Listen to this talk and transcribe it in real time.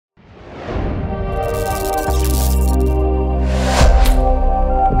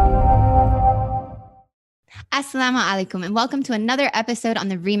Assalamu alaikum, and welcome to another episode on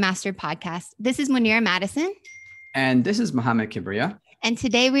the ReMAStered podcast. This is Mounira Madison. And this is Mohammed Kibriya. And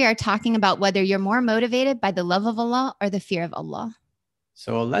today we are talking about whether you're more motivated by the love of Allah or the fear of Allah.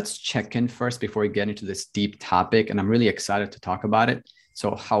 So let's check in first before we get into this deep topic. And I'm really excited to talk about it.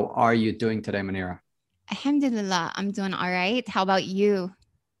 So how are you doing today, Mounira? Alhamdulillah, I'm doing all right. How about you?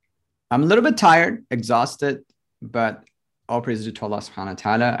 I'm a little bit tired, exhausted, but all praise due to Allah subhanahu wa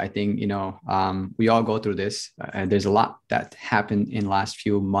ta'ala. I think, we all go through this. There's a lot that happened in the last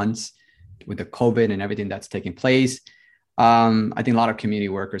few months with the COVID and everything that's taking place. I think a lot of community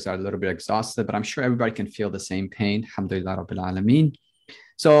workers are a little bit exhausted, but I'm sure everybody can feel the same pain. Alhamdulillah Rabbil Alameen.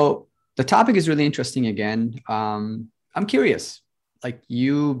 So the topic is really interesting again. I'm curious, like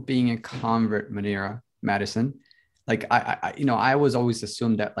you being a convert, Mounira Madison, like I was always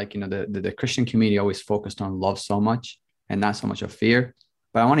assumed that the Christian community always focused on love so much and not so much of fear.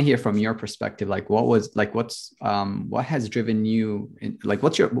 But I want to hear from your perspective, like what has driven you in, like,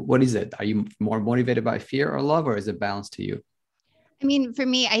 what is it? Are you more motivated by fear or love, or is it balanced to you? I mean, for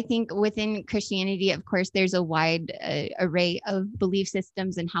me, I think within Christianity, of course, there's a wide array of belief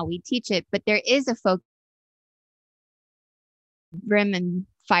systems and how we teach it, but there is a focus, brim and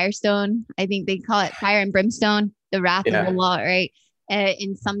firestone. I think they call it fire and brimstone, the wrath of Allah, right?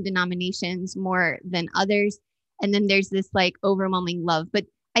 In some denominations more than others. And then there's this like overwhelming love. But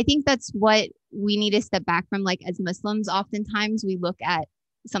I think that's what we need to step back from. Like as Muslims, oftentimes we look at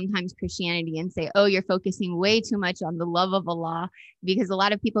sometimes Christianity and say, oh, you're focusing way too much on the love of Allah, because a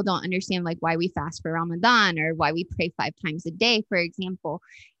lot of people don't understand like why we fast for Ramadan or why we pray 5 times a day, for example.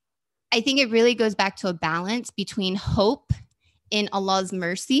 I think it really goes back to a balance between hope in Allah's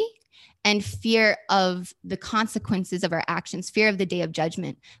mercy and fear of the consequences of our actions, fear of the day of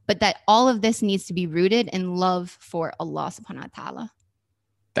judgment, but that all of this needs to be rooted in love for Allah subhanahu wa ta'ala.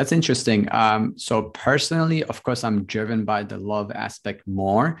 That's interesting. So personally, of course, I'm driven by the love aspect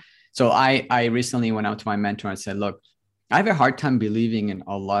more. So I recently went out to my mentor and said, look, I have a hard time believing in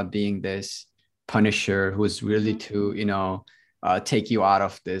Allah being this punisher who's really to, take you out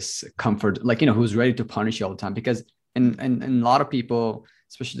of this comfort, who's ready to punish you all the time. Because in a lot of people,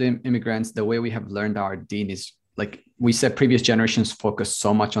 especially the immigrants, the way we have learned our deen is, like we said, previous generations focus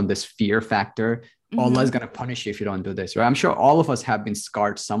so much on this fear factor. Allah is going to punish you if you don't do this, right? I'm sure all of us have been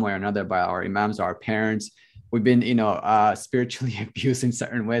scarred somewhere or another by our imams, our parents. We've been, spiritually abused in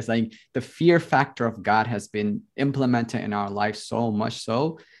certain ways. Like the fear factor of God has been implemented in our life so much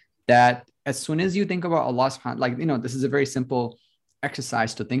so that as soon as you think about Allah, this is a very simple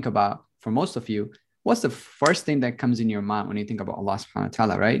exercise to think about for most of you. What's the first thing that comes in your mind when you think about Allah subhanahu wa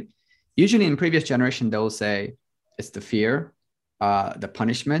ta'ala, right? Usually in previous generation, they'll say it's the fear, the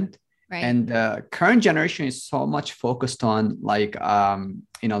punishment. Right. And the current generation is so much focused on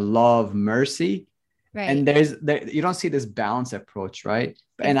love, mercy. Right. And you don't see this balanced approach, right?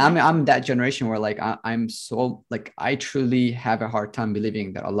 Exactly. And I'm that generation where I'm so I truly have a hard time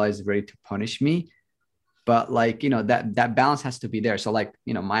believing that Allah is ready to punish me. But that balance has to be there. So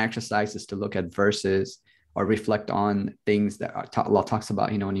my exercise is to look at verses or reflect on things that Allah talks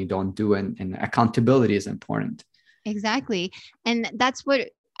about, when you don't do, and accountability is important. Exactly. And that's what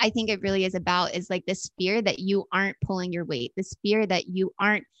I think it really is about, is like this fear that you aren't pulling your weight, this fear that you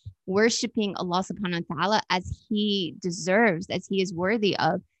aren't worshiping Allah subhanahu wa ta'ala as he deserves, as he is worthy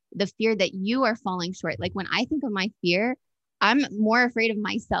of, the fear that you are falling short. Like when I think of my fear, I'm more afraid of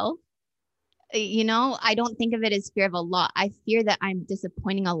myself. I don't think of it as fear of Allah. I fear that I'm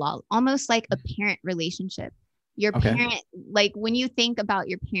disappointing Allah, almost like a parent relationship. Your parent, like when you think about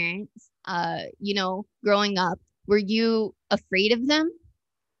your parents, growing up, were you afraid of them?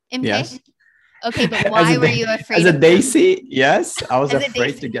 MK? Yes. Okay, but why were you afraid? As a Daisy, yes, I was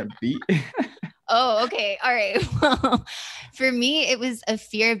afraid to get beat. Oh, okay. All right. Well, for me, it was a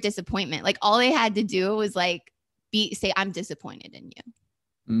fear of disappointment. Like all I had to do was say, I'm disappointed in you.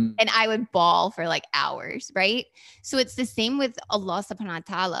 And I would bawl for hours, right? So it's the same with Allah subhanahu wa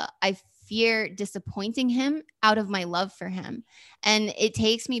ta'ala. I fear disappointing him out of my love for him. And it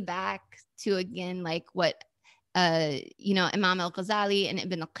takes me back to, again, what Imam al-Ghazali and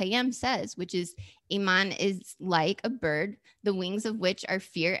Ibn al-Qayyim says, which is Iman is like a bird, the wings of which are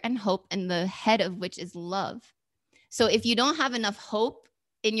fear and hope, and the head of which is love. So if you don't have enough hope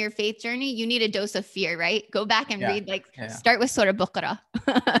in your faith journey, you need a dose of fear, right? Go back and read, start with Surah Baqarah.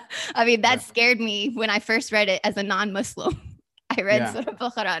 I mean, that scared me when I first read it as a non-Muslim. I read Surah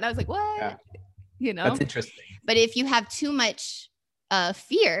Baqarah and I was like, what? That's interesting. But if you have too much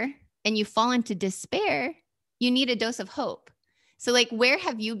fear and you fall into despair, you need a dose of hope. So like, where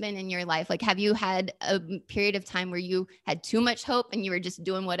have you been in your life? Like, have you had a period of time where you had too much hope and you were just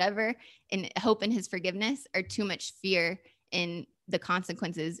doing whatever and hope in his forgiveness, or too much fear in the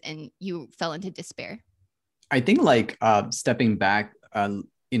consequences and you fell into despair? I think like stepping back,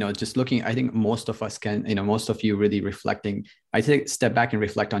 just looking, I think most of us can, most of you really reflecting, I think step back and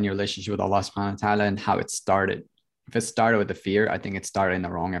reflect on your relationship with Allah subhanahu wa ta'ala and how it started. If it started with the fear, I think it started in the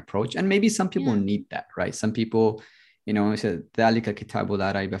wrong approach. And maybe some people need that, right? Some people, there's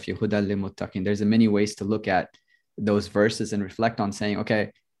many ways to look at those verses and reflect on saying,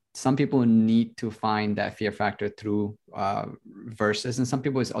 okay, some people need to find that fear factor through verses, and some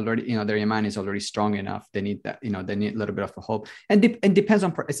people is already, their iman is already strong enough. They need that, they need a little bit of a hope, and it depends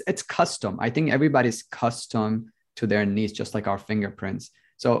on, it's custom. I think everybody's custom to their needs, just like our fingerprints.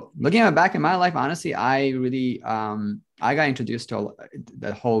 So looking back in my life, honestly, I really, I got introduced to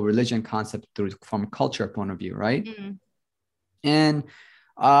the whole religion concept from a culture point of view, right? Mm-hmm. And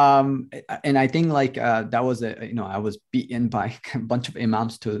I think like that was I was beaten by a bunch of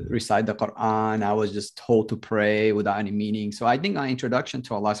imams to recite the Quran. I was just told to pray without any meaning. So I think my introduction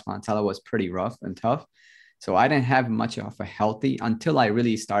to Allah subhanahu wa ta'ala was pretty rough and tough. So I didn't have much of a healthy until I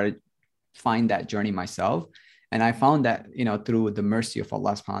really started find that journey myself. And I found that, through the mercy of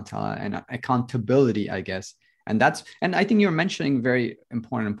Allah subhanahu wa ta'ala and accountability, I guess. And I think you're mentioning very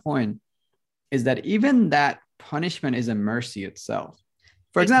important point, is that even that punishment is a mercy itself.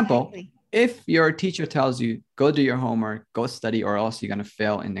 For example, if your teacher tells you, go do your homework, go study, or else you're going to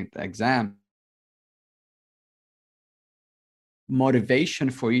fail in the exam, motivation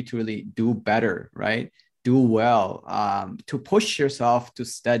for you to really do better, right? Do well, to push yourself to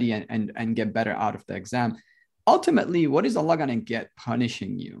study and get better out of the exam. Ultimately, what is Allah going to get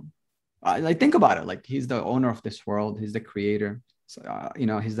punishing you? Like, think about it. Like, he's the owner of this world. He's the creator. So,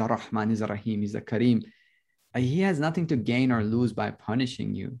 he's the Rahman, he's the Rahim, he's the Kareem. He has nothing to gain or lose by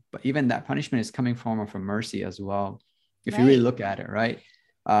punishing you. But even that punishment is coming from a mercy as well, if you really look at it, right?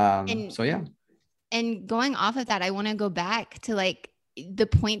 So yeah. And going off of that, I want to go back to like the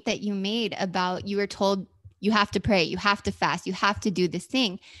point that you made about, you were told you have to pray, you have to fast, you have to do this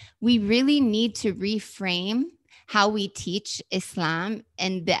thing. We really need to reframe how we teach Islam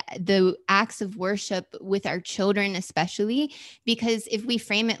and the acts of worship with our children, especially, because if we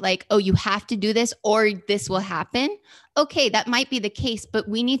frame it like, oh, you have to do this or this will happen. Okay, that might be the case, but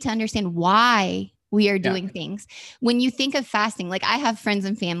we need to understand why we are doing things. When you think of fasting, like I have friends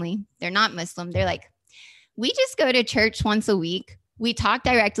and family, they're not Muslim. They're like, we just go to church once a week. We talk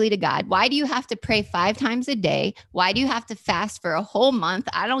directly to God. Why do you have to pray 5 times a day? Why do you have to fast for a whole month?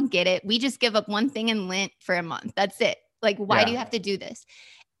 I don't get it. We just give up one thing in Lent for a month. That's it. Like, why do you have to do this?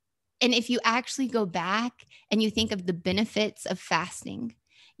 And if you actually go back and you think of the benefits of fasting,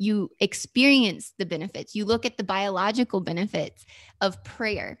 you experience the benefits. You look at the biological benefits of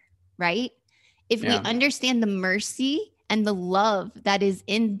prayer, right? If we understand the mercy and the love that is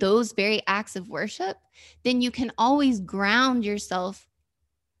in those very acts of worship, then you can always ground yourself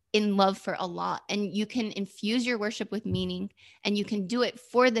in love for Allah, and you can infuse your worship with meaning, and you can do it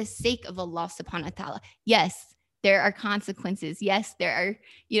for the sake of Allah subhanahu wa ta'ala. Yes, there are consequences. Yes, there are,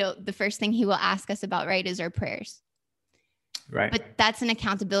 the first thing he will ask us about, right, is our prayers. Right. But that's an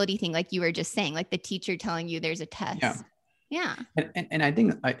accountability thing. Like you were just saying, like the teacher telling you there's a test. Yeah. And I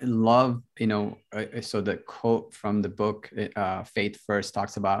think I love, so the quote from the book, Faith First,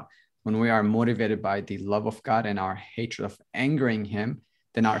 talks about when we are motivated by the love of God and our hatred of angering him,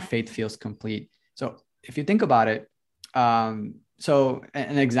 then our faith feels complete. So if you think about it, so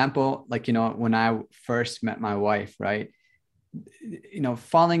an example, like, when I first met my wife, right,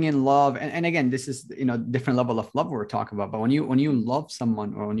 falling in love, and again, this is, different level of love we're talking about, but when you love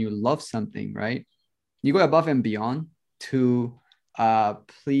someone or when you love something, right, you go above and beyond to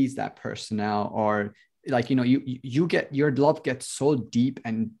please that person now, or like, you get, your love gets so deep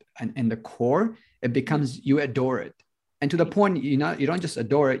and in the core, it becomes, you adore it. And to the point, you don't just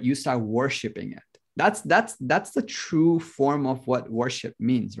adore it, you start worshiping it. That's the true form of what worship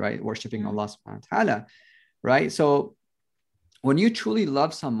means, right? Worshiping Allah subhanahu wa ta'ala, right? So when you truly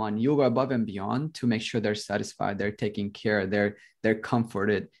love someone, you go above and beyond to make sure they're satisfied, they're taken care, they're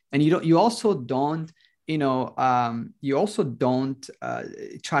comforted. And you also don't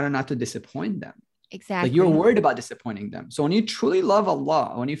try not to disappoint them. Exactly. Like, you're worried about disappointing them. So when you truly love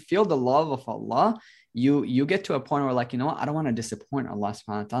Allah, when you feel the love of Allah, you get to a point where, like, I don't want to disappoint Allah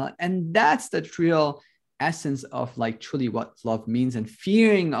subhanahu wa ta'ala. And that's the real essence of, like, truly what love means, and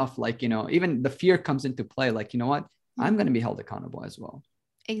fearing of, like, even the fear comes into play. Like, I'm going to be held accountable as well.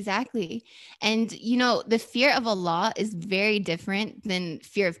 Exactly. And, the fear of Allah is very different than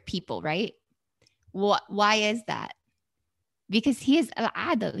fear of people, right? Why is that? because he is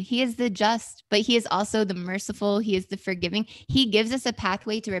al-adl. He is the just, but he is also the merciful. He is the forgiving. He gives us a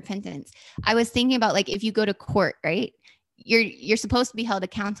pathway to repentance. I was thinking about, like, if you go to court, right? You're supposed to be held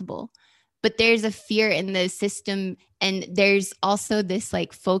accountable, but there's a fear in the system, and there's also this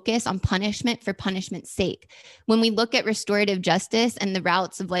like focus on punishment for punishment's sake. When we look at restorative justice and the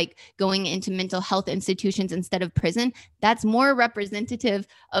routes of like going into mental health institutions instead of prison, that's more representative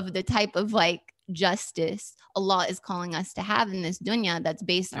of the type of like justice Allah is calling us to have in this dunya, that's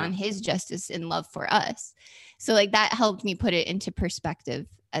based on his justice and love for us. So like that helped me put it into perspective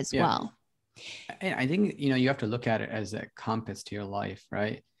as well. And I think, you have to look at it as a compass to your life,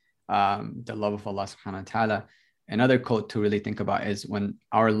 right? The love of Allah subhanahu wa ta'ala. Another quote to really think about is when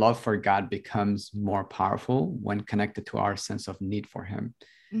our love for God becomes more powerful when connected to our sense of need for him.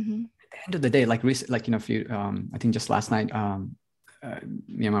 Mm-hmm. At the end of the day, like if you, I think just last night,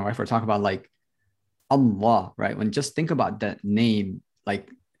 me and my wife were talking about like Allah, right? When just think about that name, like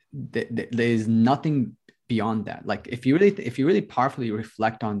there is nothing beyond that. Like if you really powerfully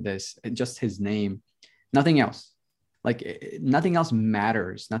reflect on this, just his name, nothing else, like nothing else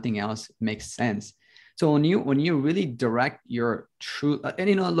matters, nothing else makes sense. So when you really direct your true,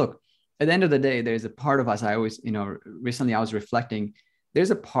 and look, at the end of the day, there's a part of us, I always, recently I was reflecting,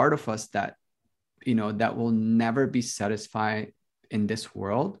 there's a part of us that, that will never be satisfied in this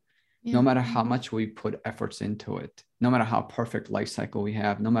world. Yeah. No matter how much we put efforts into it, no matter how perfect life cycle we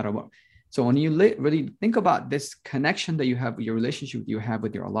have, no matter what. So when you really think about this connection that you have, your relationship you have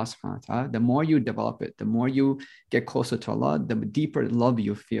with your Allah subhanahu wa ta'ala, the more you develop it, the more you get closer to Allah, the deeper love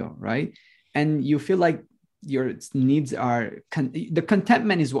you feel, right? And you feel like your needs are, the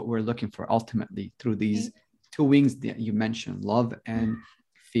contentment is what we're looking for ultimately through these two wings that you mentioned, love and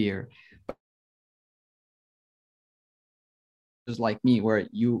fear. Just like me, where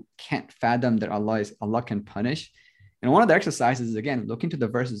you can't fathom that Allah can punish. And one of the exercises is, again, look into the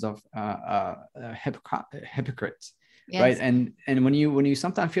verses of hypocrites, yes. Right? And when you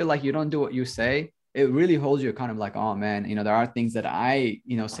sometimes feel like you don't do what you say, it really holds you kind of like, oh man, there are things that I,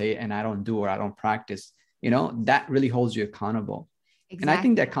 say and I don't do or I don't practice, that really holds you accountable. Exactly. And I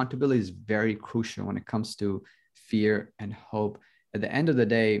think that accountability is very crucial when it comes to fear and hope. At the end of the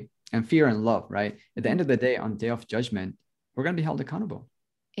day, and fear and love, right? At the end of the day, on Day of Judgment, we're going to be held accountable.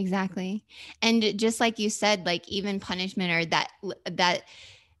 Exactly. And just like you said, like even punishment or that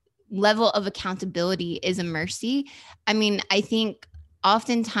level of accountability is a mercy. I mean, I think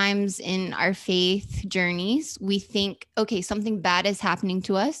oftentimes in our faith journeys, we think, okay, something bad is happening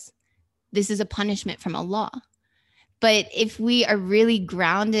to us. This is a punishment from Allah. But if we are really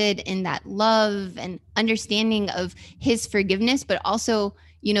grounded in that love and understanding of his forgiveness, but also,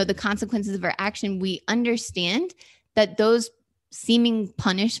 the consequences of our action, we understand that those seeming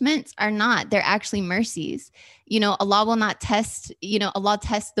punishments are not, they're actually mercies. Allah will not test, Allah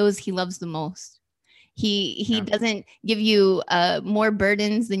tests those he loves the most. He doesn't give you more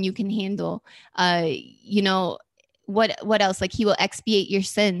burdens than you can handle. What else? Like he will expiate your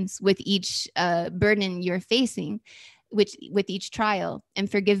sins with each burden you're facing, with each trial. And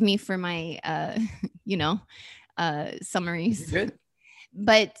forgive me for my summaries. Good.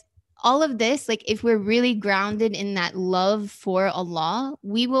 But all of this, like if we're really grounded in that love for Allah,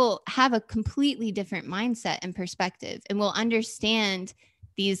 we will have a completely different mindset and perspective, and we'll understand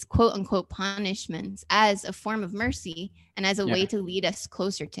these quote unquote punishments as a form of mercy and as a way to lead us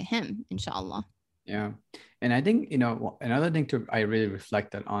closer to him, inshallah. Yeah. And I think, another thing I really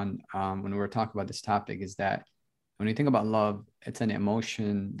reflected on when we were talking about this topic is that when you think about love, it's an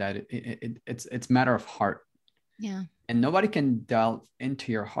emotion that it's matter of heart. Yeah. And nobody can delve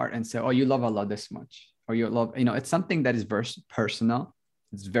into your heart and say, oh, you love Allah this much, or you love, it's something that is very personal.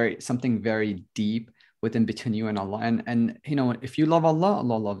 It's something very deep within between you and Allah. And if you love Allah,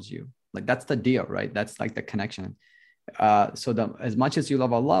 Allah loves you. Like that's the deal, right? That's like the connection. So as much as you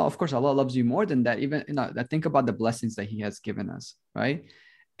love Allah, of course, Allah loves you more than that. Even, think about the blessings that he has given us, right?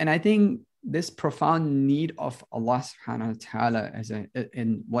 And I think this profound need of Allah subhanahu wa ta'ala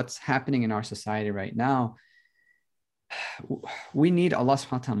in what's happening in our society right now, we need Allah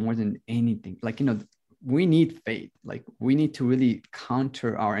subhanahu wa ta'ala more than anything. Like, we need faith. Like we need to really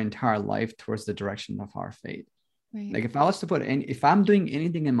counter our entire life towards the direction of our faith. Right. Like if I was to if I'm doing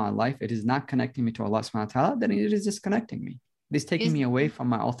anything in my life, it is not connecting me to Allah subhanahu wa ta'ala, then it is disconnecting me. It is taking me away from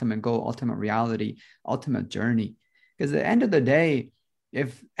my ultimate goal, ultimate reality, ultimate journey. Because at the end of the day,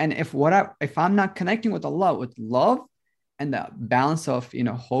 if I'm not connecting with Allah with love and the balance of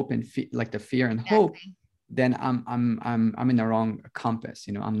hope and like the fear and hope, then I'm in the wrong compass.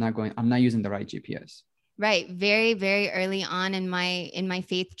 I'm not using the right GPS. Right. Very, very early on in my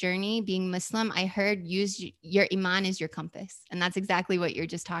faith journey, being Muslim, I heard use your iman as your compass. And that's exactly what you're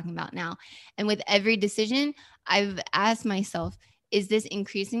just talking about now. And with every decision, I've asked myself, is this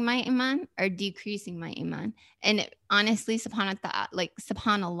increasing my iman or decreasing my iman? And honestly,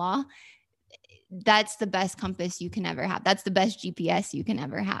 subhanallah, that's the best compass you can ever have. That's the best GPS you can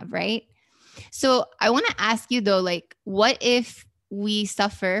ever have, right? So I want to ask you though, like, what if we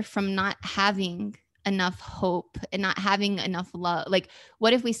suffer from not having enough hope and not having enough love? Like,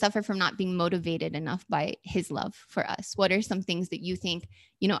 what if we suffer from not being motivated enough by his love for us? What are some things that you think,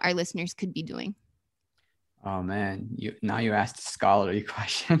 our listeners could be doing? Oh man, you asked a scholarly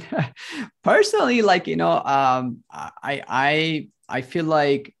question. Personally, like, I feel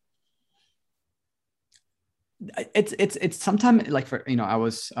like it's sometimes like, for I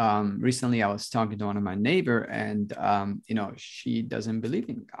was recently I was talking to one of my neighbor, and she doesn't believe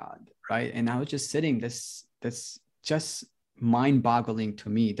in God, right? And I was just sitting, this just mind-boggling to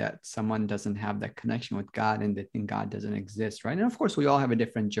me that someone doesn't have that connection with God and they think God doesn't exist, right? And of course we all have a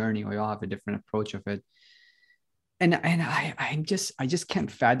different journey, we all have a different approach of it, and I just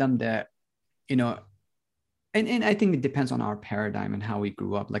can't fathom that, you know and I think it depends on our paradigm and how we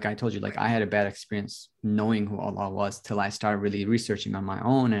grew up. Like I told you, like I had a bad experience knowing who Allah was till I started really researching on my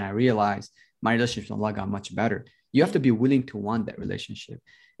own. And I realized my relationship with Allah got much better. You have to be willing to want that relationship.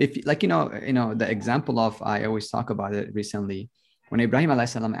 If like, the example of, I always talk about it recently, when Ibrahim alayhi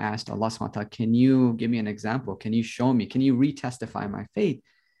salam asked Allah subhanahu wa ta'ala, can you give me an example? Can you show me? Can you retestify my faith?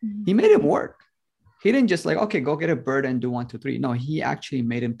 Mm-hmm. He made him work. He didn't just like, okay, go get a bird and do 1, 2, 3. No, he actually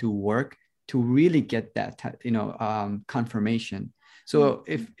made him to work to really get that, confirmation. So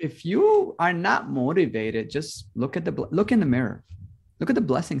if you are not motivated, just look in the mirror, look at the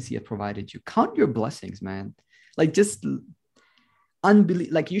blessings he has provided you. Count your blessings, man. Like just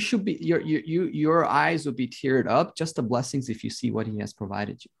unbelief. Like you should be, your eyes will be teared up. Just the blessings if you see what he has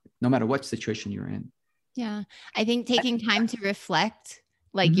provided you, no matter what situation you're in. Yeah, I think taking time to reflect,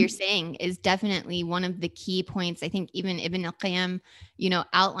 like you're saying, is definitely one of the key points. I think even Ibn al-Qayyim,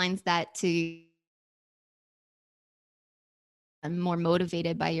 outlines that to more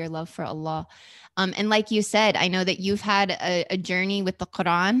motivated by your love for Allah. And like you said, I know that you've had a journey with the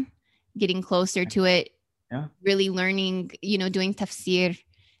Quran, getting closer to it, really learning, doing tafsir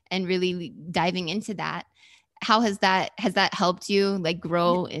and really diving into that. How has that helped you like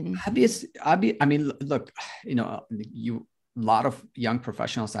grow in? I mean, look, a lot of young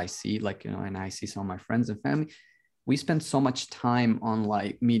professionals I see, like, and I see some of my friends and family, we spend so much time on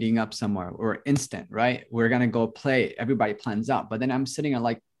like meeting up somewhere or instant, right? We're going to go play. Everybody plans out. But then I'm sitting and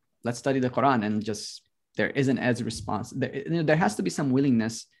like, let's study the Quran, and just, there isn't as a response. There has to be some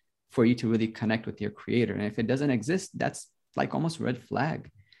willingness for you to really connect with your creator. And if it doesn't exist, that's like almost a red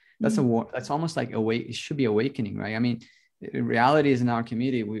flag. That's that's almost like it should be awakening, right? I mean, reality is in our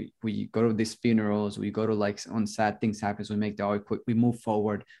community, we go to these funerals, we go to like when sad things happens, we make dua quick, we move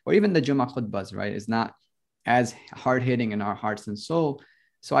forward, or even the Jummah khutbahs, right? It's not as hard hitting in our hearts and soul.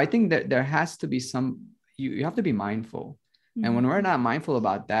 So I think that there has to be some, you have to be mindful. And when we're not mindful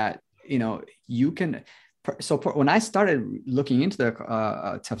about that, you can. So when I started looking into the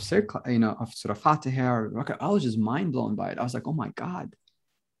tafsir, of Surah Fatiha or I was just mind blown by it. I was like, oh my God,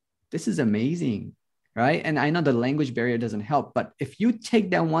 this is amazing. Right. And I know the language barrier doesn't help, but if you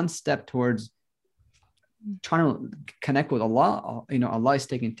take that one step towards trying to connect with Allah, Allah is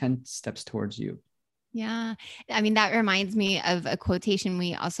taking 10 steps towards you. Yeah. I mean, that reminds me of a quotation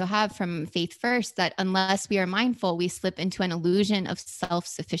we also have from Faith First, that unless we are mindful, we slip into an illusion of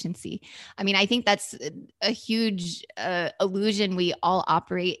self-sufficiency. I mean, I think that's a huge illusion we all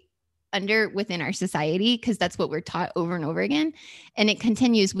operate under within our society, because that's what we're taught over and over again. And it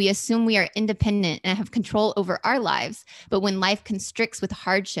continues. We assume we are independent and have control over our lives. But when life constricts with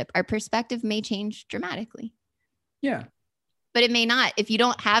hardship, our perspective may change dramatically. Yeah. But it may not. If you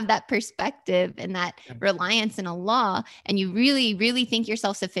don't have that perspective and that reliance in Allah, and you really, really think you're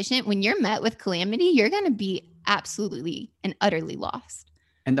self-sufficient, when you're met with calamity, you're going to be absolutely and utterly lost.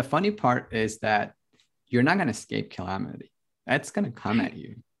 And the funny part is that you're not going to escape calamity. That's going to come at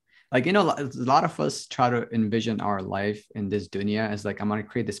you. Like, a lot of us try to envision our life in this dunya as like, I'm going to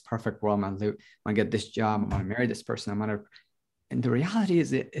create this perfect world. I'm going to get this job. I'm going to marry this person. And the reality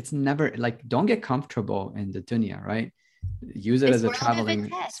is it's never like, don't get comfortable in the dunya, right? Use it as a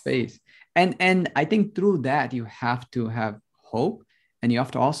traveling space. And I think through that, you have to have hope, and you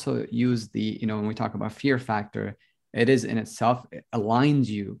have to also use the, when we talk about fear factor, it is in itself, it aligns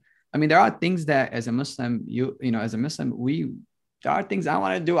you. I mean, there are things that as a Muslim, there are things I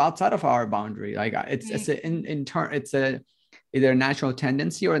want to do outside of our boundary. Like it's either a natural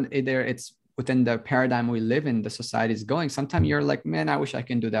tendency or either it's within the paradigm we live in, the society is going, sometimes you're like, man, I wish I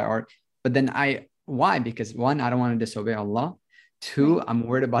can do that. But then why? Because one, I don't want to disobey Allah. Two, Right. I'm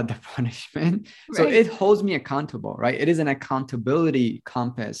worried about the punishment. So Right. it holds me accountable, right? It is an accountability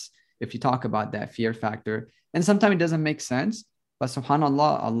compass if you talk about that fear factor. And sometimes it doesn't make sense. But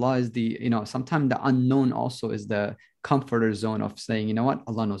subhanAllah, Allah is the, sometimes the unknown also is the comforter zone of saying, you know what,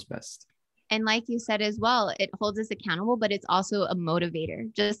 Allah knows best. And like you said as well, it holds us accountable, but it's also a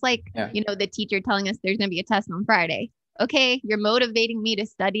motivator. Just like, the teacher telling us there's going to be a test on Friday. Okay, you're motivating me to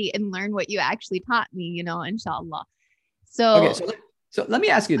study and learn what you actually taught me, inshallah. So let me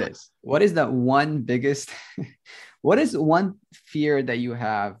ask you this. What is the one biggest, what is one fear that you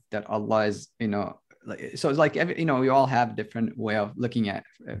have that Allah is, so it's like, we all have different way of looking at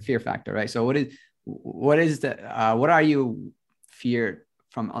fear factor, right? So what are you feared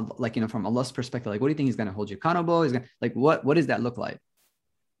from, like, from Allah's perspective? Like, what do you think He's going to hold you accountable? Is going like, what does that look like?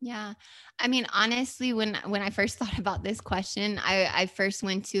 Yeah. I mean, honestly, when I first thought about this question, I first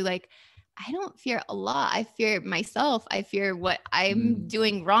went to like, I don't fear Allah. I fear myself. I fear what I'm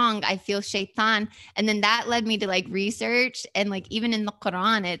doing wrong. I feel shaitan. And then that led me to like research. And like, even in the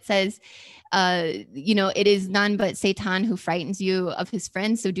Quran, it says, it is none but Satan who frightens you of his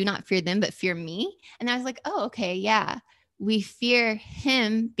friends. So do not fear them, but fear me. And I was like, oh, okay. Yeah. We fear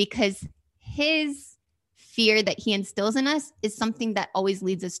him because his fear that he instills in us is something that always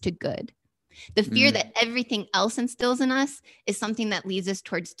leads us to good. The fear that everything else instills in us is something that leads us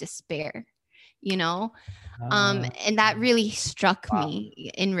towards despair, and that really struck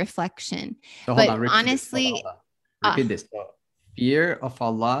me in reflection. So but hold on, honestly, repeat this. So fear of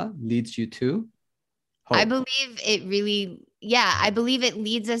Allah leads you to hope. I believe it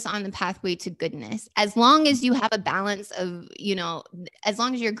leads us on the pathway to goodness. As long as you have a balance of, as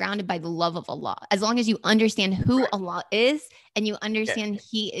long as you're grounded by the love of Allah, as long as you understand who Allah is and you understand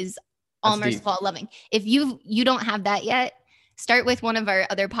He is all merciful, loving. If you don't have that yet, start with one of our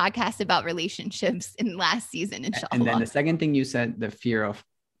other podcasts about relationships in last season, inshallah. And then the second thing you said, the fear of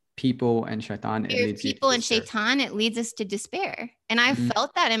people and shaitan, it leads us to despair. And I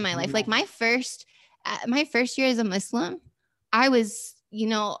felt that in my life. Like my first year as a Muslim, I was,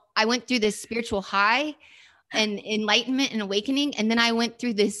 I went through this spiritual high and enlightenment and awakening. And then I went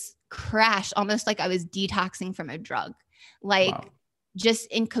through this crash, almost like I was detoxing from a drug,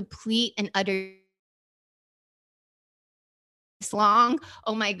 just in complete and utter long.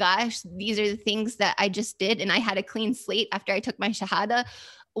 Oh my gosh, these are the things that I just did. And I had a clean slate after I took my shahada.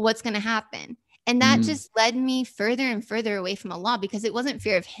 What's going to happen? And that just led me further and further away from Allah, because it wasn't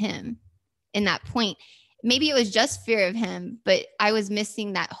fear of Him in that point. Maybe it was just fear of Him, but I was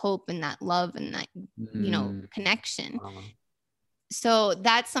missing that hope and that love and that, connection. So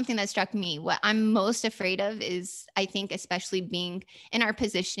that's something that struck me. What I'm most afraid of is, I think, especially being in our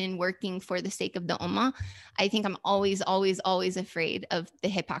position, working for the sake of the ummah, I think I'm always, always, always afraid of the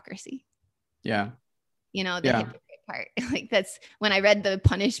hypocrisy. Yeah. Hypocrite part. Like, that's when I read the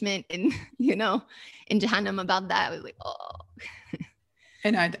punishment in Jahannam about that, I was like, oh.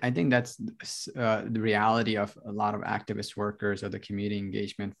 And I think that's the reality of a lot of activist workers or the community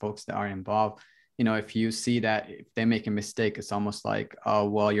engagement folks that are involved. If you see that if they make a mistake, it's almost like, oh,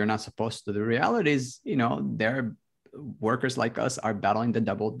 well, you're not supposed to. The reality is, they're workers like us are battling the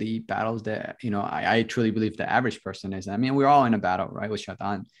battles that, I truly believe the average person is. I mean, we're all in a battle, right, with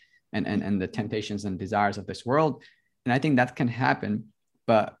shaitan and the temptations and desires of this world. And I think that can happen.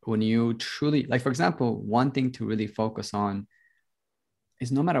 But when you truly, like, for example, one thing to really focus on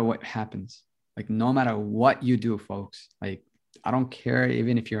is no matter what happens, like no matter what you do, folks, like, I don't care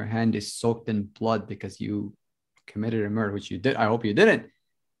even if your hand is soaked in blood because you committed a murder, which you did. I hope you didn't.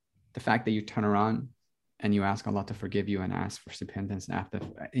 The fact that you turn around and you ask Allah to forgive you and ask for repentance after,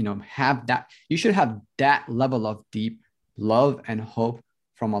 have that, you should have that level of deep love and hope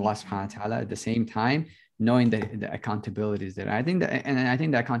from Allah subhanahu wa ta'ala at the same time, knowing that the accountability is there. I think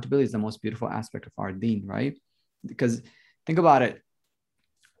the accountability is the most beautiful aspect of our deen, right? Because think about it.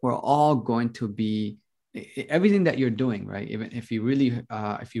 We're all going to be everything that you're doing, right? Even if you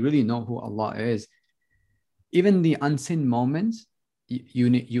really know who Allah is, even the unseen moments,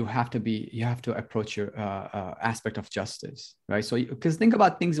 you have to approach your aspect of justice, right? So because think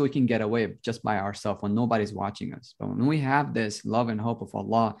about things we can get away with just by ourselves when nobody's watching us, but when we have this love and hope of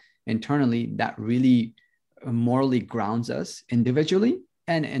Allah internally, that really morally grounds us individually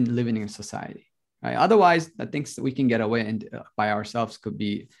and living in society, right? Otherwise, the things that we can get away and by ourselves could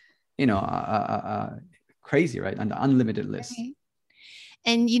be, crazy, right? On the unlimited list. Right.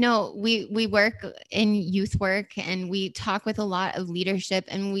 And, you know, we work in youth work and we talk with a lot of leadership,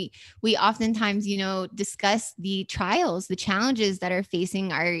 and we oftentimes, you know, discuss the trials, the challenges that are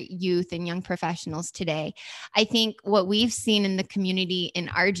facing our youth and young professionals today. I think what we've seen in the community in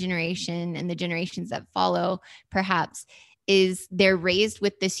our generation and the generations that follow, perhaps, is they're raised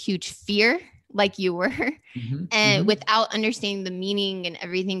with this huge fear, like you were, Mm-hmm, and mm-hmm. without understanding the meaning and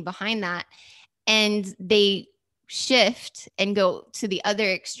everything behind that. And they shift and go to the other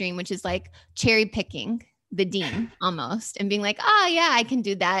extreme, which is like cherry picking the deen almost, and being like, oh yeah, I can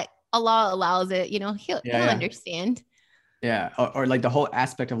do that. Allah allows it, you know, Yeah, he'll yeah. understand. Yeah, or like the whole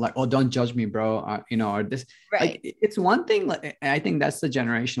aspect of like, oh, don't judge me, bro. You know, or this, like, Right. it's one thing. Like, I think that's the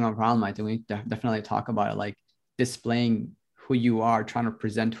generational problem. I think we definitely talk about it, like displaying who you are, trying to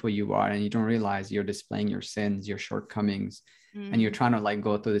present who you are, and you don't realize you're displaying your sins, your shortcomings, and you're trying to like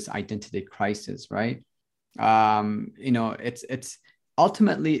go through this identity crisis, right? You know, it's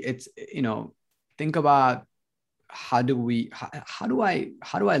ultimately it's, you know, think about how do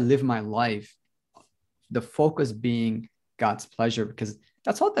I live my life, the focus being God's pleasure, because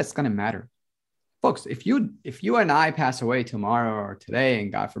that's all that's going to matter. Folks, if you and I pass away tomorrow or today,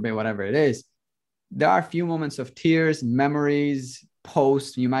 and God forbid, whatever it is, there are a few moments of tears, memories,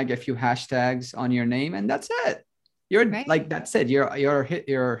 posts. You might get a few hashtags on your name, and that's it. You're Right. like, that's it.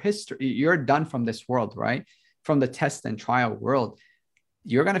 Your history. You're done from this world, right? From the test and trial world.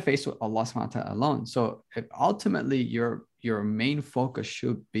 You're gonna face with Allah subhanahu wa ta'ala alone. So if ultimately your main focus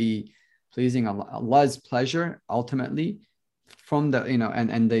should be pleasing Allah's pleasure ultimately, from the, you know,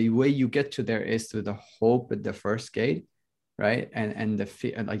 and the way you get to there is through the hope at the first gate, right? And the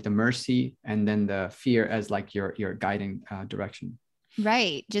fear, like the mercy, and then the fear as like your guiding direction.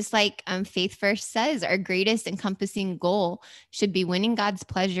 Right. Just like Faith First says, our greatest encompassing goal should be winning God's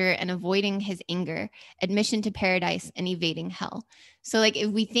pleasure and avoiding his anger, admission to paradise and evading hell. So like if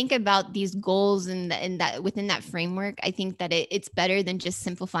we think about these goals and that within that framework, I think that it's better than just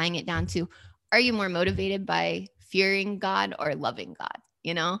simplifying it down to, are you more motivated by fearing God or loving God?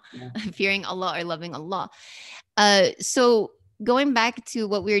 You know, Yeah. fearing Allah or loving Allah. So going back to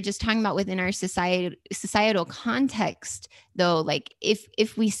what we were just talking about within our societal context, though, like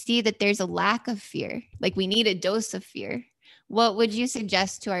if we see that there's a lack of fear, like we need a dose of fear, what would you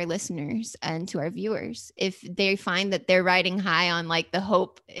suggest to our listeners and to our viewers if they find that they're riding high on like the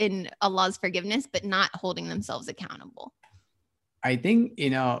hope in Allah's forgiveness but not holding themselves accountable? I think, you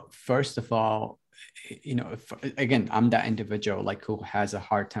know, first of all, you know, again, I'm that individual like who has a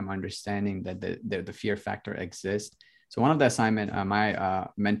hard time understanding that the fear factor exists. So one of the assignment my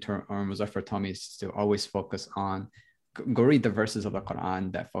mentor or Muzaffar told me is to always focus on, go read the verses of the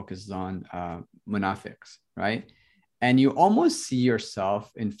Quran that focuses on munafiqs, right? And you almost see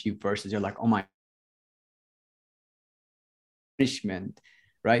yourself in few verses. You're like, oh my, punishment,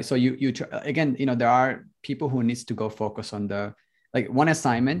 right? So again, you know, there are people who needs to go focus on the, like, one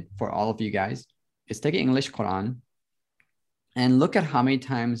assignment for all of you guys is take an English Quran and look at how many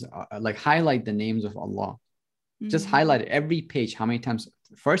times, like highlight the names of Allah. Just highlight every page how many times.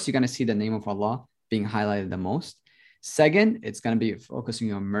 First, you're going to see the name of Allah being highlighted the most. Second, it's going to be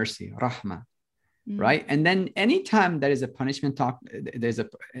focusing on mercy, rahmah, right? And then anytime there is a punishment talk, there's a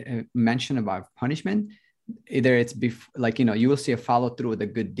mention about punishment, either it's like, you know, you will see a follow through with the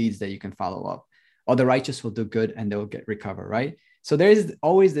good deeds that you can follow up, or the righteous will do good and they'll get recover, right? So there is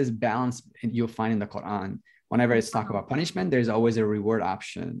always this balance you'll find in the Quran. Whenever it's talk about punishment, there's always a reward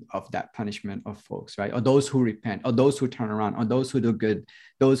option of that punishment of folks, right? Or those who repent, or those who turn around, or those who do good,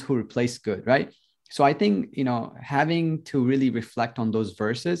 those who replace good, right? So I think, you know, having to really reflect on those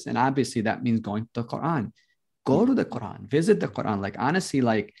verses, and obviously that means going to the Quran. Go to the Quran, visit the Quran. Like, honestly,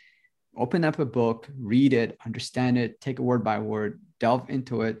 like, open up a book, read it, understand it, take it word by word, delve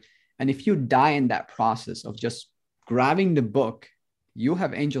into it. And if you die in that process of just grabbing the book, you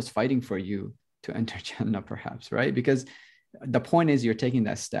have angels fighting for you to enter Jannah, perhaps, right? Because the point is you're taking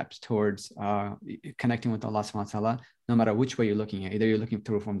that steps towards connecting with Allah subhanahu wa ta'ala, no matter which way you're looking at. Either you're looking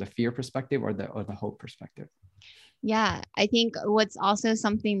through from the fear perspective or the hope perspective. Yeah, I think what's also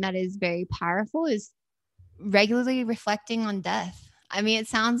something that is very powerful is regularly reflecting on death. I mean, it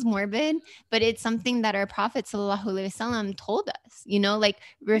sounds morbid, but it's something that our Prophet sallallahu alaihi wasallam told us, you know, like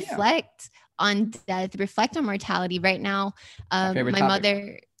Yeah, reflect on death, reflect on mortality. Right now, my favorite my topic.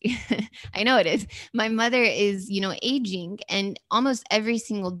 mother, I know it is. My mother is, you know, aging, and almost every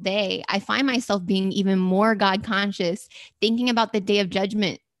single day, I find myself being even more God conscious, thinking about the day of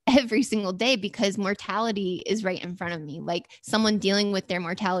judgment every single day, because mortality is right in front of me. Like someone dealing with their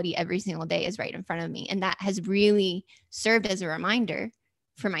mortality every single day is right in front of me. And that has really served as a reminder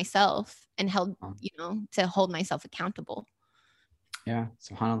for myself and held, you know, to hold myself accountable. Yeah,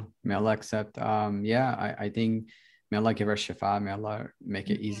 subhanAllah. May Allah accept. Yeah, I think may Allah give her shifa. May Allah make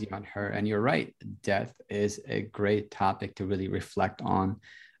it easy on her. And you're right, death is a great topic to really reflect on,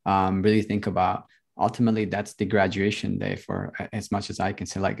 really think about. Ultimately, that's the graduation day for as much as I can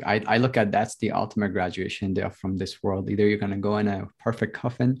say. Like I look at that's the ultimate graduation day from this world. Either you're gonna go in a perfect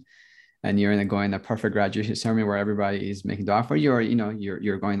coffin and you're going to go in a perfect graduation ceremony where everybody is making dua for you, or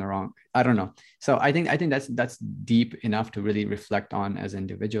you're going the wrong. I don't know. So I think that's deep enough to really reflect on as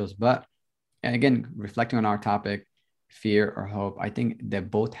individuals. But again, reflecting on our topic, fear or hope, I think they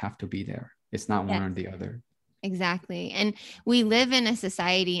both have to be there. It's not one or the other. Exactly. And we live in a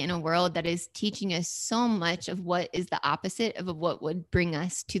society, in a world that is teaching us so much of what is the opposite of what would bring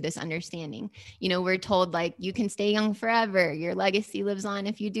us to this understanding. We're told like, you can stay young forever. Your legacy lives on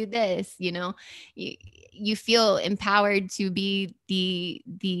if you do this, you feel empowered to be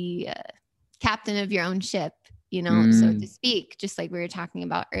the captain of your own ship, so to speak, just like we were talking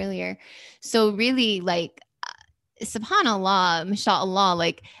about earlier. So really like, subhanallah, mashallah,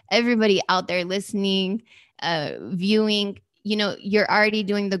 like everybody out there listening, viewing, you're already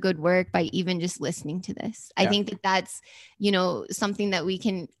doing the good work by even just listening to this. I think that's, something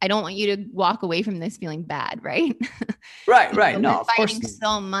that I don't want you to walk away from this feeling bad, right? Right. No, we're of course. fighting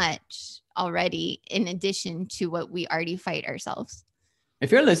so much already in addition to what we already fight ourselves.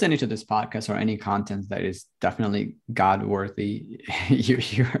 If you're listening to this podcast or any content that is definitely God worthy,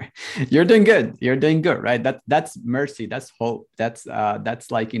 you're doing good. You're doing good, right? That's mercy. That's hope. That's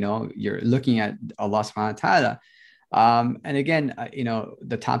like, you're looking at Allah subhanahu wa ta'ala. And again,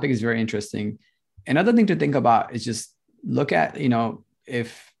 the topic is very interesting. Another thing to think about is just look at,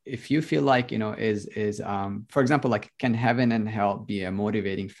 if you feel like, for example, like, can heaven and hell be a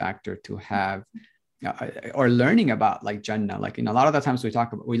motivating factor to have, or learning about like Jannah? Like, a lot of the times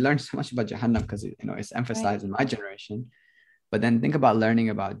we learn so much about Jahannam because, it's emphasized in my generation. But then think about learning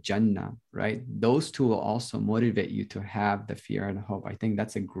about Jannah, right? Those two will also motivate you to have the fear and hope. I think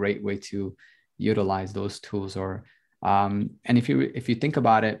that's a great way to utilize those tools. Or, and if you think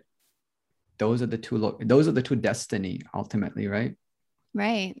about it, those are the two destiny ultimately, right?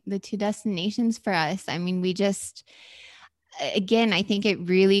 Right. The two destinations for us. I mean, again, I think it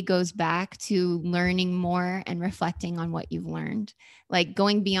really goes back to learning more and reflecting on what you've learned, like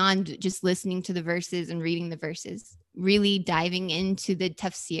going beyond just listening to the verses and reading the verses, really diving into the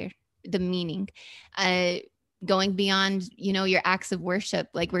tafsir, the meaning, going beyond, your acts of worship.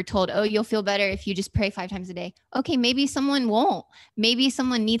 Like we're told, oh, you'll feel better if you just pray 5 times a day. Okay, maybe someone won't. Maybe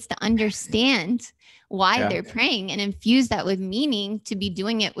someone needs to understand why they're praying and infuse that with meaning to be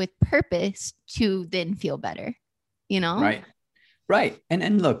doing it with purpose to then feel better. Right.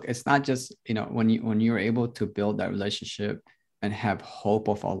 And look, it's not just, when you're able to build that relationship and have hope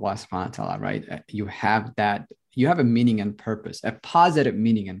of Allah subhanahu wa ta'ala, right? You have a meaning and purpose, a positive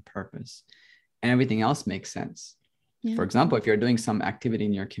meaning and purpose, and everything else makes sense. For example, if you're doing some activity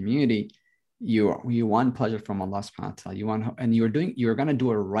in your community, you want pleasure from Allah subhanahu wa ta'ala, and you're going to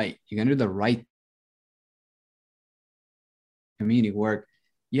do it right. You're going to do the right community work.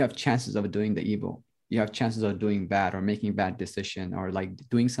 You have chances of doing the evil. You have chances of doing bad or making bad decision or like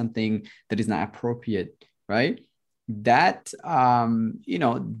doing something that is not appropriate, right? That,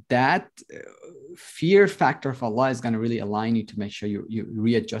 that fear factor of Allah is going to really align you to make sure you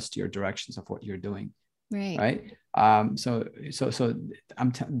readjust your directions of what you're doing. Right. These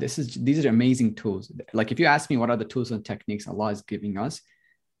are amazing tools. Like if you ask me what are the tools and techniques Allah is giving us,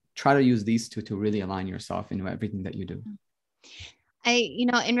 try to use these two to really align yourself in everything that you do.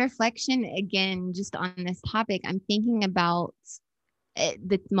 In reflection, again, just on this topic, I'm thinking about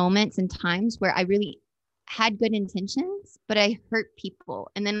the moments and times where I really had good intentions, but I hurt people.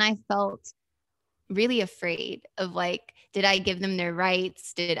 And then I felt really afraid of like, did I give them their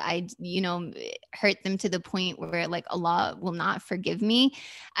rights? Did I, hurt them to the point where like Allah will not forgive me?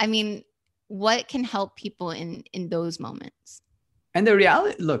 I mean, what can help people in those moments? And the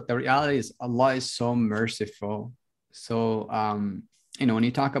reality is Allah is so merciful. So, when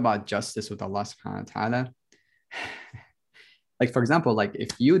you talk about justice with Allah subhanahu wa ta'ala, like, for example, like if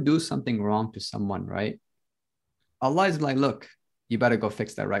you do something wrong to someone, right? Allah is like, look, you better go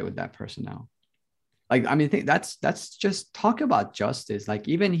fix that right with that person now. Like, I mean, that's just talk about justice. Like,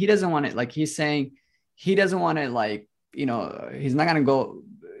 even he doesn't want it. Like, he's saying he doesn't want it. Like, he's not going to go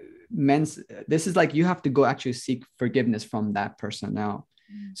this is like, you have to go actually seek forgiveness from that person now.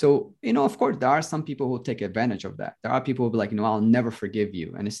 So, of course, there are some people who take advantage of that. There are people who be like, I'll never forgive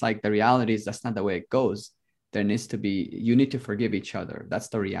you. And it's like, the reality is that's not the way it goes. You need to forgive each other. That's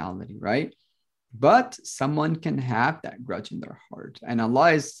the reality, right? But someone can have that grudge in their heart. And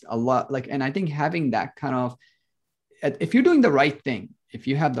Allah like, and I think having that kind of, if you're doing the right thing, if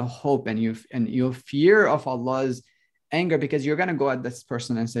you have the hope and you fear of Allah's anger, because you're going to go at this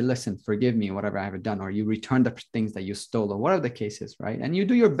person and say, listen, forgive me, whatever I have done, or you return the things that you stole, or whatever the case is, right? And you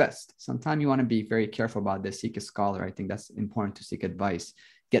do your best. Sometimes you want to be very careful about this. Seek a scholar. I think that's important, to seek advice,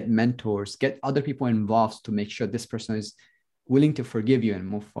 get mentors, get other people involved to make sure this person is willing to forgive you and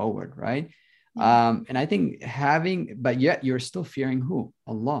move forward, right? And I think but yet you're still fearing who?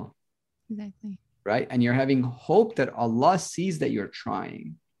 Allah. Exactly. Right? And you're having hope that Allah sees that you're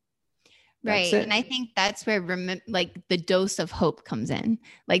trying. Right. And I think that's where like the dose of hope comes in.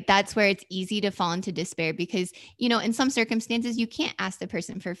 Like that's where it's easy to fall into despair, because, you know, in some circumstances, you can't ask the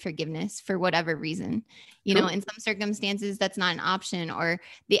person for forgiveness for whatever reason. You know, in some circumstances, that's not an option, or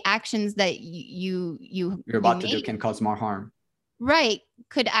the actions that you're about to do can cause more harm. Right.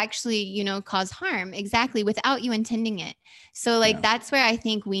 Could actually, you know, cause harm. Exactly. Without you intending it. So like, that's where I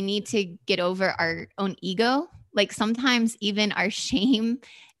think we need to get over our own ego. Like sometimes even our shame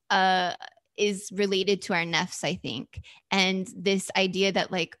is related to our nafs, I think. And this idea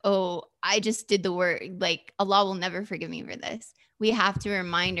that like, oh, I just did the work, like Allah will never forgive me for this. We have to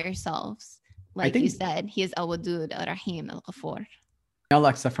remind ourselves, like you said, He is Al-Wadud, Al-Rahim, Al-Ghafur. Allah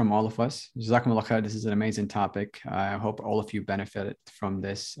accept from all of us. Jazakumullah khair. This is an amazing topic. I hope all of you benefited from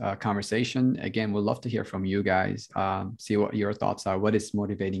this conversation. Again, we'd love to hear from you guys. See what your thoughts are. What is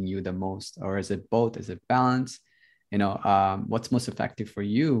motivating you the most? Or is it both? Is it balance? You know, what's most effective for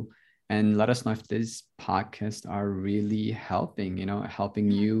you? And let us know if these podcasts are really helping, you know, helping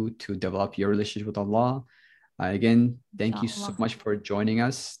you to develop your relationship with Allah. Again, thank you so much for joining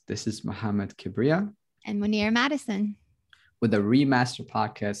us. This is Mohammed Kibriya. And Mounira Madison. With the ReMAStered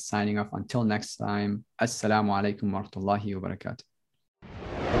podcast, signing off. Until next time. Assalamu alaikum wa rahmatullahi wa barakatuh.